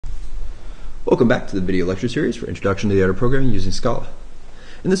Welcome back to the video lecture series for Introduction to the Art of Programming using Scala.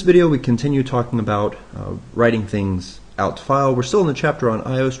 In this video we continue talking about writing things out to file. We're still in the chapter on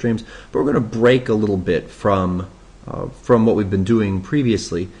I/O streams, but we're going to break a little bit from what we've been doing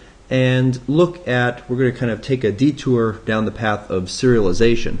previously and we're going to kind of take a detour down the path of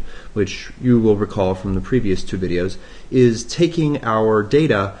serialization, which you will recall from the previous two videos, is taking our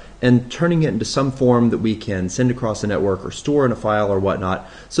data and turning it into some form that we can send across a network or store in a file or whatnot,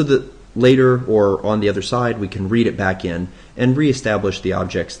 so that later or on the other side we can read it back in and reestablish the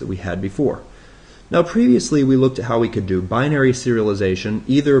objects that we had before. Now previously we looked at how we could do binary serialization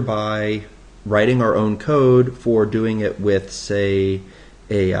either by writing our own code for doing it with, say,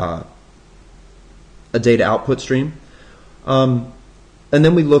 a data output stream. And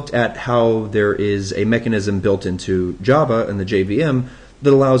then we looked at how there is a mechanism built into Java and the JVM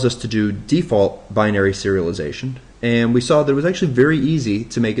that allows us to do default binary serialization. And we saw that it was actually very easy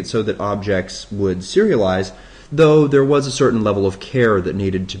to make it so that objects would serialize, though there was a certain level of care that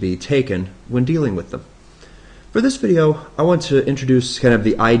needed to be taken when dealing with them. For this video, I want to introduce kind of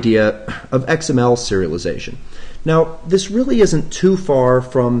the idea of XML serialization. Now, this really isn't too far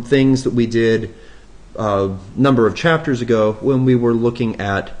from things that we did a number of chapters ago when we were looking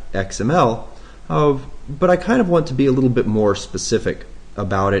at XML, but I kind of want to be a little bit more specific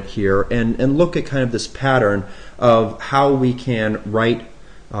about it here and look at kind of this pattern of how we can write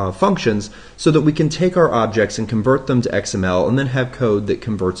functions so that we can take our objects and convert them to XML and then have code that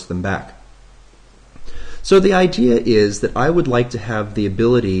converts them back. So the idea is that I would like to have the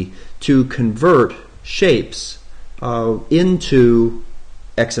ability to convert shapes into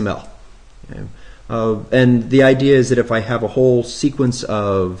XML. Okay? And the idea is that if I have a whole sequence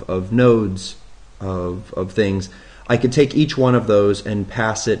of nodes of things, I could take each one of those and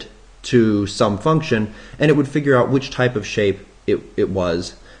pass it to some function, and it would figure out which type of shape it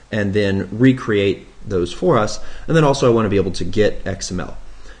was, and then recreate those for us. And then also I want to be able to get XML.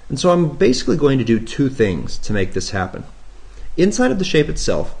 And so I'm basically going to do two things to make this happen. Inside of the shape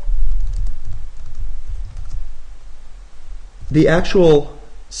itself, the actual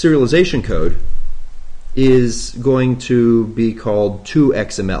serialization code is going to be called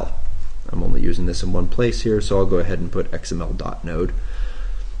toXML. I'm only using this in one place here, so I'll go ahead and put xml.node.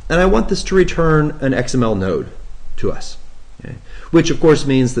 And I want this to return an XML node to us, okay? Which of course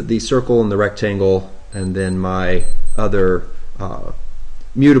means that the circle and the rectangle and then my other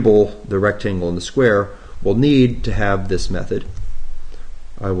mutable, the rectangle and the square, will need to have this method.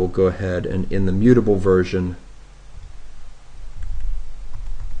 I will go ahead and in the mutable version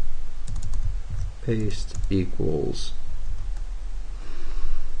paste equals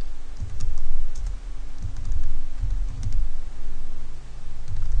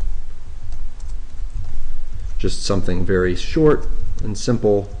just something very short and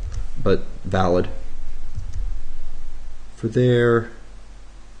simple but valid for there,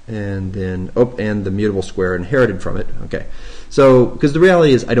 and then and the mutable square inherited from it. Okay, so because the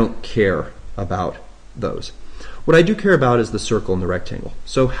reality is I don't care about those. What I do care about is the circle and the rectangle.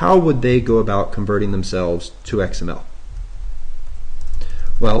 So how would they go about converting themselves to XML?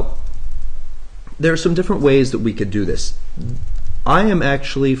 Well, there are some different ways that we could do this. I am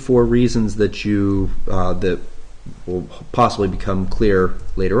actually, for reasons that that will possibly become clear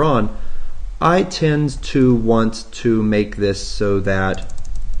later on, I tend to want to make this so that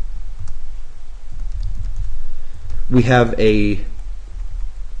we have a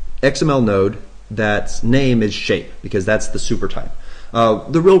XML node that's name is shape, because that's the supertype.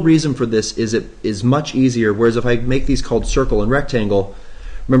 The real reason for this is it is much easier, whereas if I make these called circle and rectangle,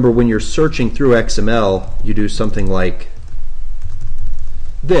 remember when you're searching through XML, you do something like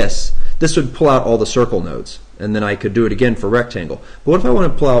this. This would pull out all the circle nodes, and then I could do it again for rectangle. But what if I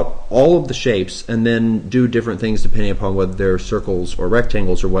want to pull out all of the shapes and then do different things depending upon whether they're circles or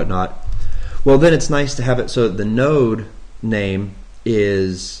rectangles or whatnot? Well, then it's nice to have it so that the node name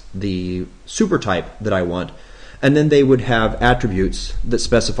is the supertype that I want, and then they would have attributes that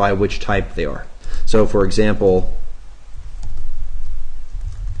specify which type they are. So for example,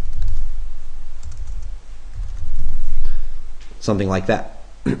 something like that.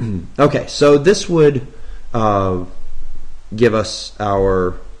 Okay, so this would give us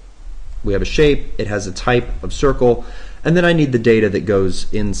we have a shape, it has a type of circle, and then I need the data that goes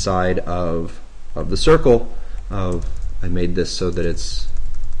inside of the circle. I made this so that it's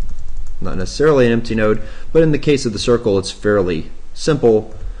not necessarily an empty node, but in the case of the circle it's fairly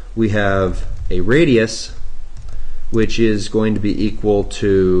simple. We have a radius, which is going to be equal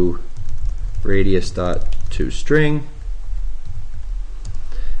to radius.toString,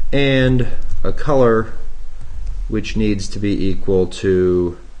 and a color which needs to be equal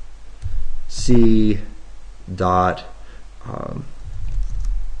to C dot,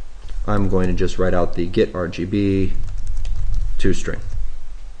 I'm going to just write out the get RGB toString.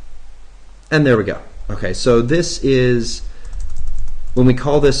 And there we go. Okay, so this is, when we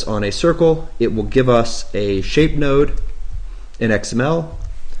call this on a circle, it will give us a shape node in XML,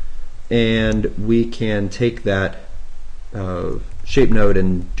 and we can take that shape node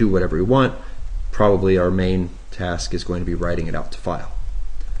and do whatever we want. Probably our main task is going to be writing it out to file.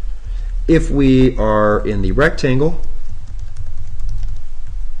 If we are in the rectangle,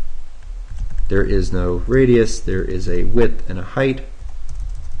 there is no radius, there is a width and a height.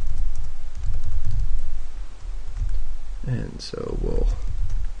 And so we'll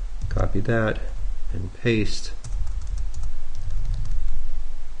copy that and paste.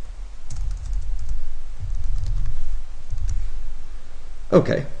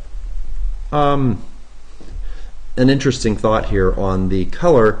 Okay. An interesting thought here on the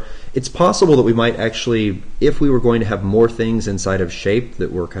color. It's possible that we might actually, if we were going to have more things inside of shape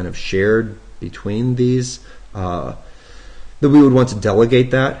that were kind of shared between these, that we would want to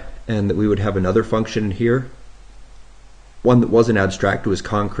delegate that, and that we would have another function in here, one that wasn't abstract, was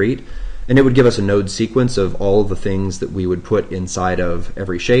concrete, and it would give us a node sequence of all of the things that we would put inside of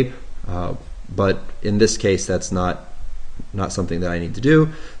every shape. But in this case, that's not something that I need to do.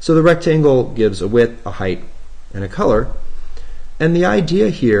 So the rectangle gives a width, a height, and a color. And the idea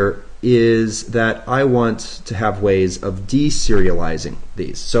here is that I want to have ways of de-serializing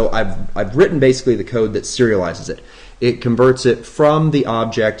these. So I've written basically the code that serializes it. It converts it from the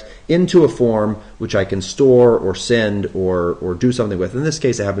object into a form which I can store or send or do something with. In this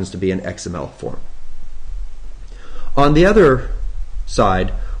case, it happens to be an XML form. On the other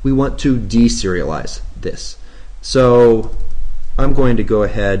side, we want to de-serialize this. So I'm going to go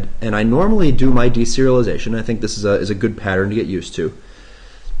ahead, and I normally do my deserialization. I think this is a good pattern to get used to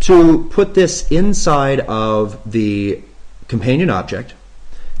put this inside of the companion object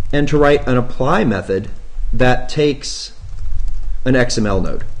and to write an apply method that takes an XML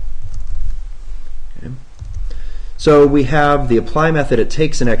node. Okay. So we have the apply method. It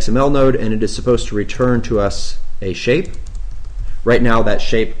takes an XML node, and it is supposed to return to us a shape. Right now that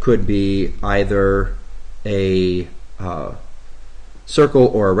shape could be either a circle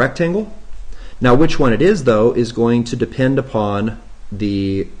or a rectangle. Now which one it is, though, is going to depend upon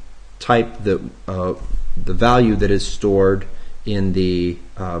the type, the value that is stored in the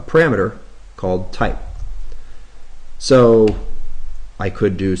parameter called type. So I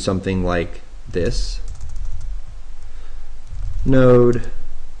could do something like this: node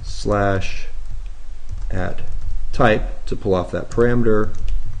 /at type to pull off that parameter,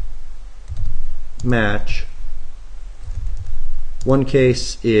 match. One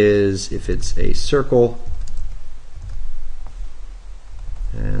case is if it's a circle,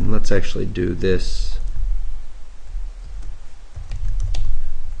 and let's actually do this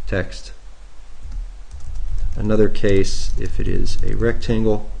text. Another case if it is a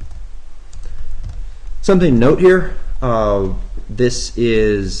rectangle. Something to note here, this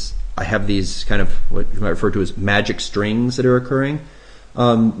is, I have these kind of what you might refer to as magic strings that are occurring.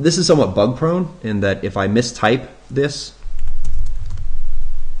 This is somewhat bug prone in that if I mistype this,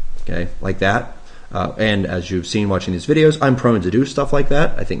 okay, like that, and as you've seen watching these videos, I'm prone to do stuff like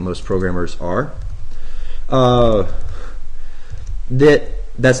that. I think most programmers are.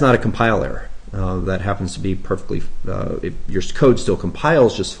 That's not a compile error. That happens to be perfectly, your code still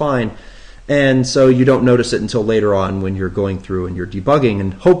compiles just fine, and so you don't notice it until later on when you're going through and you're debugging,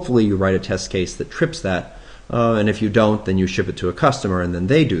 and hopefully you write a test case that trips that, and if you don't, then you ship it to a customer and then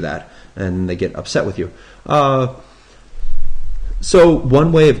they do that and they get upset with you. So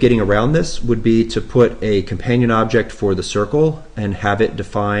one way of getting around this would be to put a companion object for the circle and have it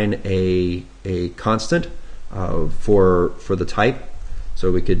define a constant for the type.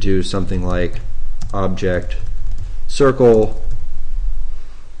 So we could do something like object circle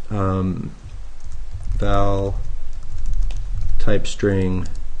val type string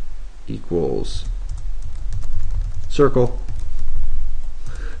equals circle.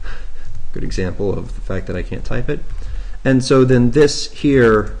 Good example of the fact that I can't type it. And so then this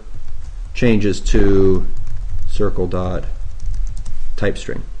here changes to circle dot type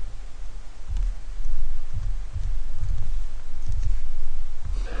string.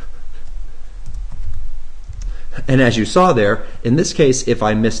 And as you saw there, in this case, if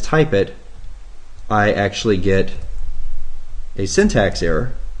I mistype it, I actually get a syntax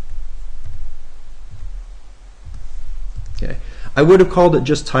error. Okay. I would have called it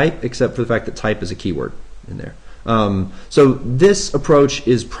just type, except for the fact that type is a keyword in there. So this approach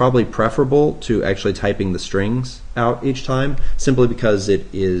is probably preferable to actually typing the strings out each time, simply because it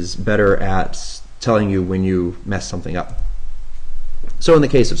is better at telling you when you mess something up. So in the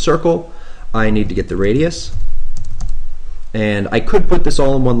case of circle, I need to get the radius. And I could put this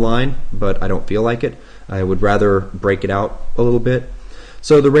all in one line, but I don't feel like it. I would rather break it out a little bit.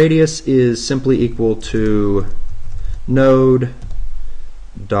 So the radius is simply equal to node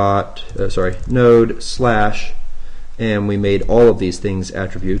slash, and we made all of these things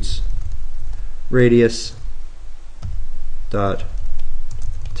attributes, radius dot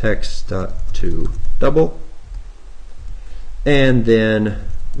text dot to double, and then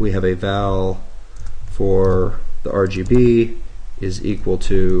we have a val for the RGB is equal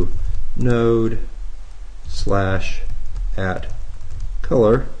to node slash at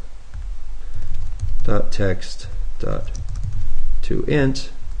color dot text dot to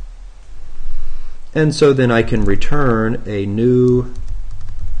int, and so then I can return a new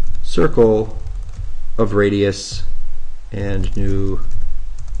circle of radius and new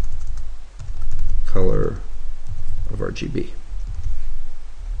color of RGB.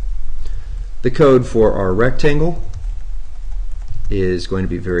 The code for our rectangle is going to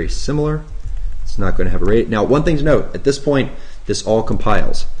be very similar. It's not going to have a radius. Now, one thing to note, at this point, this all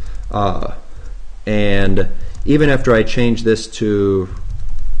compiles. And even after I change this to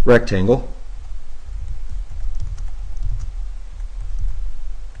rectangle,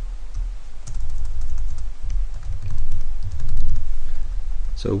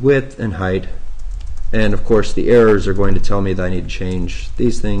 so width and height, and of course the errors are going to tell me that I need to change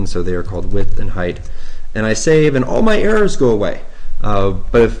these things, so they are called width and height. And I save and all my errors go away.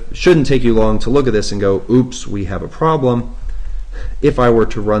 But it shouldn't take you long to look at this and go, oops, we have a problem. If I were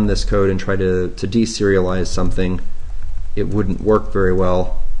to run this code and try to de-serialize something, it wouldn't work very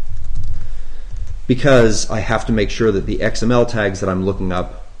well, because I have to make sure that the XML tags that I'm looking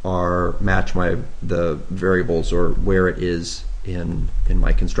up match the variables or where it is in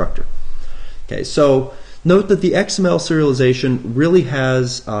my constructor. Okay, so note that the XML serialization really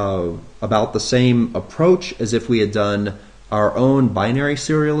has about the same approach as if we had done our own binary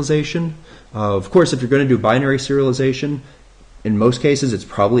serialization. Of course, if you're going to do binary serialization, in most cases it's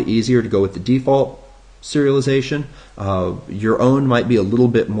probably easier to go with the default serialization. Your own might be a little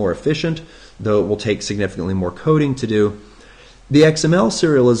bit more efficient, though it will take significantly more coding to do. The XML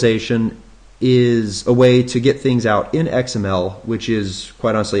serialization is a way to get things out in XML, which is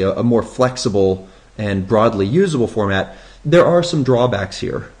quite honestly a more flexible and broadly usable format. There are some drawbacks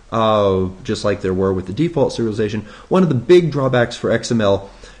here, just like there were with the default serialization. One of the big drawbacks for XML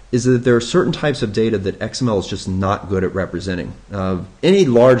is that there are certain types of data that XML is just not good at representing. Any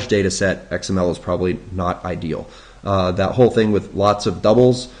large data set, XML is probably not ideal. That whole thing with lots of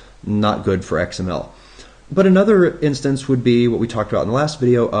doubles, not good for XML. But another instance would be what we talked about in the last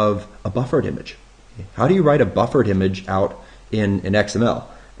video of a buffered image. How do you write a buffered image out in XML?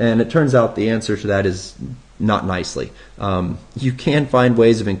 And it turns out the answer to that is not nicely. You can find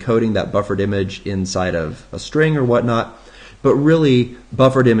ways of encoding that buffered image inside of a string or whatnot, but really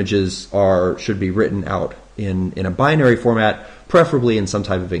buffered images should be written out in a binary format, preferably in some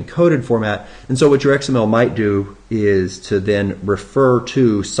type of encoded format. And so what your XML might do is to then refer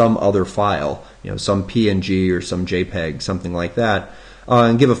to some other file, some PNG or some JPEG, something like that,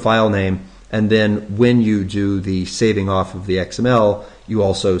 and give a file name. And then when you do the saving off of the XML, you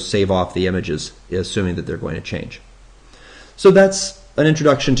also save off the images, assuming that they're going to change. So that's an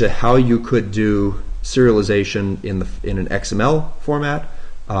introduction to how you could do serialization in an XML format.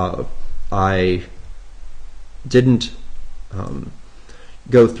 I didn't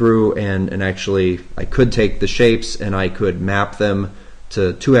go through and actually, I could take the shapes and I could map them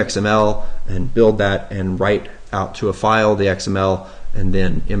to XML and build that and write out to a file the XML and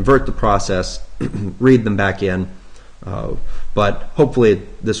then invert the process, read them back in. But hopefully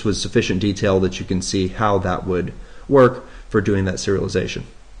this was sufficient detail that you can see how that would work for doing that serialization.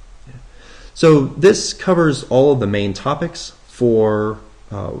 So this covers all of the main topics for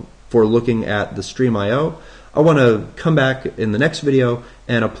looking at the stream I/O. I want to come back in the next video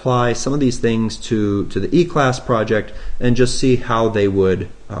and apply some of these things to the E-class project and just see how they would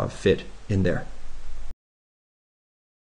fit in there.